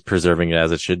 Yeah, like preserving it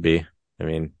as it should be. I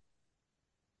mean,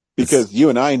 because you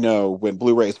and I know when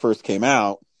Blu-rays first came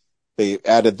out, they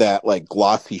added that like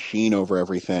glossy sheen over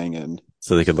everything, and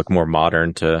so they could look more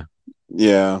modern to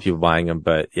people buying them.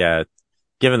 But yeah,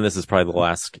 given this is probably the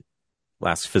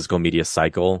last physical media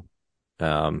cycle,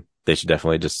 they should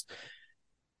definitely just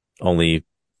only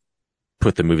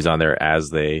put the movies on there as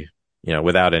they,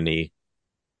 without any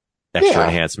extra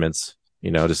enhancements.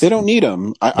 Just they don't need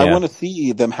them. I want to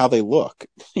see them how they look.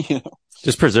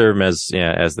 Just preserve them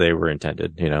as they were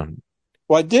intended.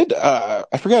 Well, I did. I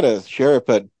forgot to share it,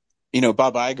 but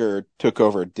Bob Iger took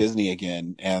over Disney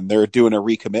again, and they're doing a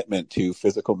recommitment to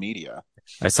physical media.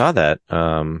 I saw that.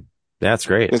 That's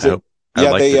great. They're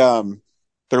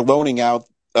loaning out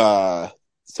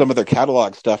some of their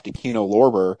catalog stuff to Kino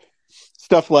Lorber,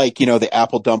 stuff like the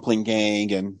Apple Dumpling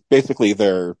Gang, and basically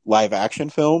their live action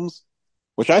films,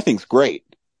 which I think's great.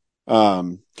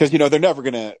 Because they're never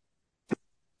gonna,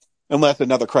 unless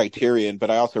another Criterion.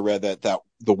 But I also read that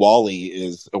the Wall-E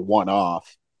is a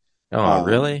one-off. Oh,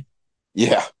 really?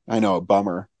 Yeah, I know, a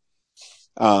bummer.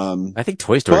 I think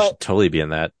Toy Story should totally be in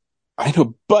that. I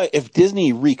know, but if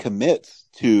Disney recommits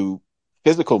to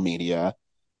physical media,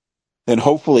 then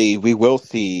hopefully we will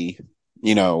see,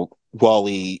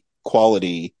 Wall-E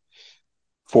quality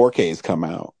 4Ks come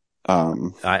out.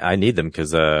 I need them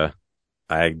because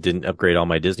I didn't upgrade all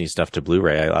my Disney stuff to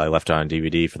Blu-ray. I left it on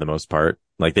DVD for the most part.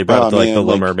 Like they brought up The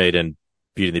Little Mermaid and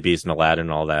Beauty and the Beast and Aladdin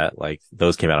and all that. Like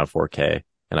those came out on 4K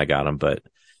and I got them. But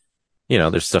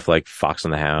there's stuff like Fox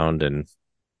and the Hound and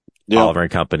Oliver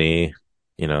and Company.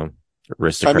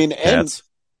 Aristocats.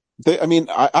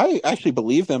 I actually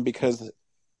believe them because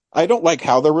I don't like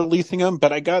how they're releasing them.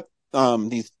 But I got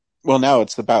these. Well, now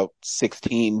it's about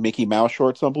 16 Mickey Mouse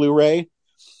shorts on Blu-ray.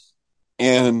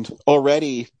 And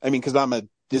already, because I'm a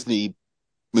Disney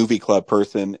movie club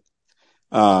person,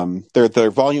 their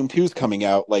volume 2's coming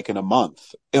out like in a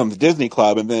month on the Disney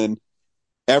Club, and then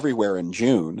everywhere in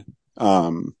June.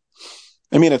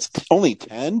 It's only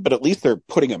 10, but at least they're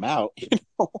putting them out,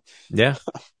 Yeah.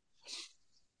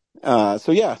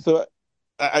 So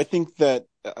I think that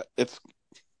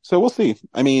so we'll see.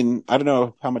 I don't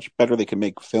know how much better they can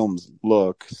make films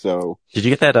look. So did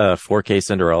you get that 4K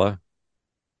Cinderella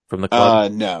from the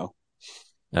club? No.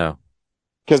 No.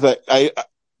 Because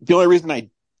the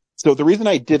reason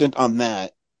I didn't on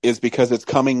that is because it's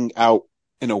coming out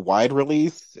in a wide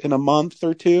release in a month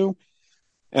or two,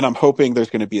 and I'm hoping there's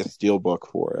going to be a steelbook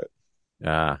for it.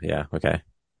 Yeah, okay.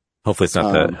 Hopefully it's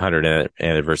not the 100th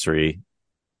anniversary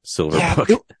silver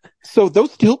book. So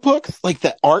those steelbooks, like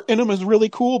the art in them is really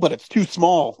cool, but it's too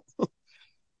small.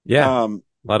 Yeah, a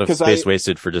lot of space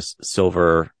wasted for just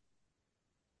silver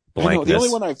blankness. The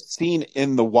only one I've seen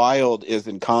in the wild is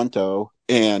Encanto,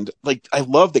 and like I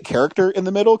love the character in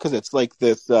the middle because it's like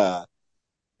this kind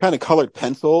of colored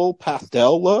pencil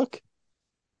pastel look,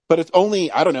 but it's only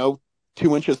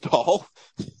 2 inches tall.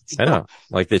 I know,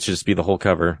 like it should just be the whole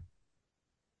cover.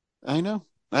 I know.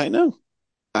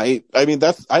 I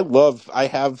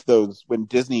have those when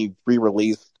Disney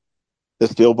re-released the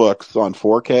Steelbooks on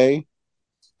 4K.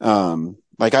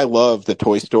 Like I love the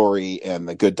Toy Story and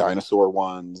the Good Dinosaur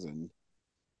ones, and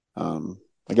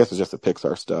I guess it's just the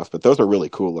Pixar stuff, but those are really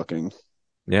cool looking.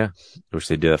 Yeah, I wish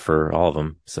they'd do that for all of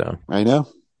them. So I know.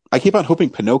 I keep on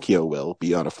hoping Pinocchio will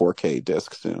be on a 4K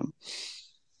disc soon.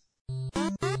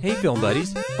 Hey, film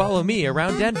buddies, follow me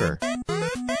around Denver.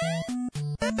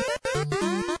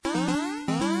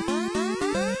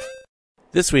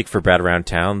 this week for Brad Around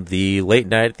Town, the late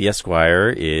night at the Esquire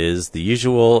is the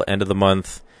usual end of the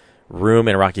month Room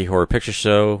and Rocky Horror Picture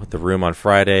Show. The Room on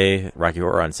Friday, Rocky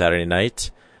Horror on Saturday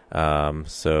night.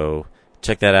 So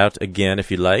check that out again if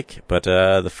you'd like. But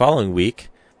the following week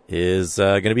is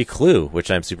going to be Clue, which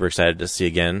I'm super excited to see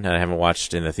again. And I haven't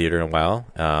watched in the theater in a while.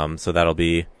 So that'll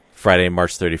be Friday,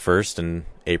 March 31st and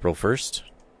April 1st.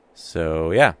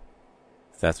 So yeah,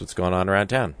 that's what's going on around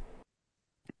town.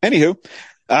 Anywho,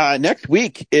 next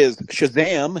week is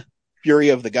Shazam! Fury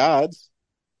of the Gods.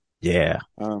 Yeah.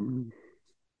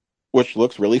 Which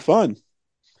looks really fun.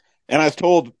 And I was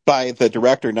told by the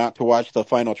director not to watch the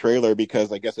final trailer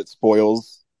because I guess it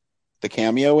spoils the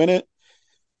cameo in it.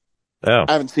 Oh.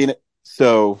 I haven't seen it,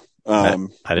 so... I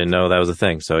didn't know that was a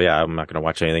thing, so yeah, I'm not going to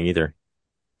watch anything either.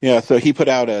 Yeah, so he put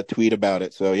out a tweet about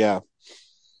it, so yeah.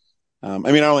 I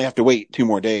mean, I only have to wait 2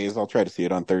 more days. I'll try to see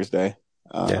it on Thursday.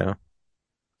 Yeah.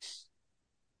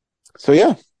 So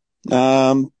yeah.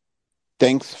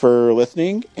 Thanks for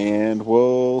listening, and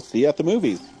we'll see you at the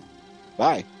movies.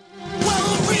 Bye. Well,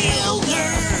 a real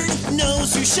nerd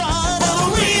knows who shot at a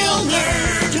real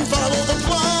nerd can follow the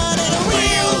plot and a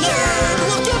real nerd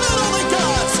will give it all they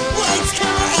got. Lights,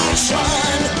 camera,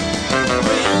 action.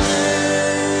 Real nerds.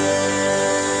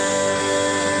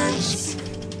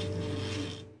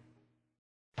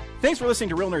 Thanks for listening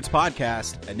to Real Nerds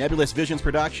Podcast, a Nebulous Visions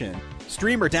production.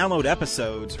 Stream or download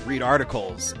episodes, read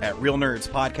articles at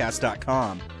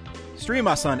realnerdspodcast.com. Stream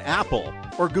us on Apple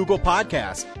or Google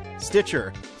Podcasts,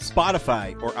 Stitcher,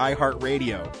 Spotify, or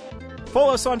iHeartRadio.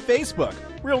 Follow us on Facebook,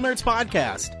 Real Nerds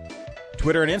Podcast.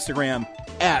 Twitter and Instagram,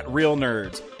 @Real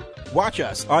Nerds. Watch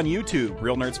us on YouTube,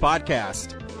 Real Nerds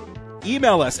Podcast.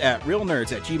 Email us at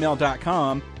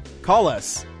realnerds@gmail.com. Call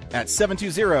us at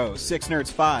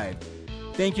 720-6nerds5.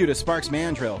 Thank you to Sparks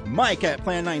Mandrill, Mike at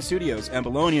Plan 9 Studios, and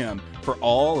Bolognium for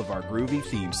all of our groovy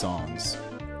theme songs.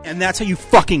 And that's how you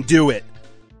fucking do it!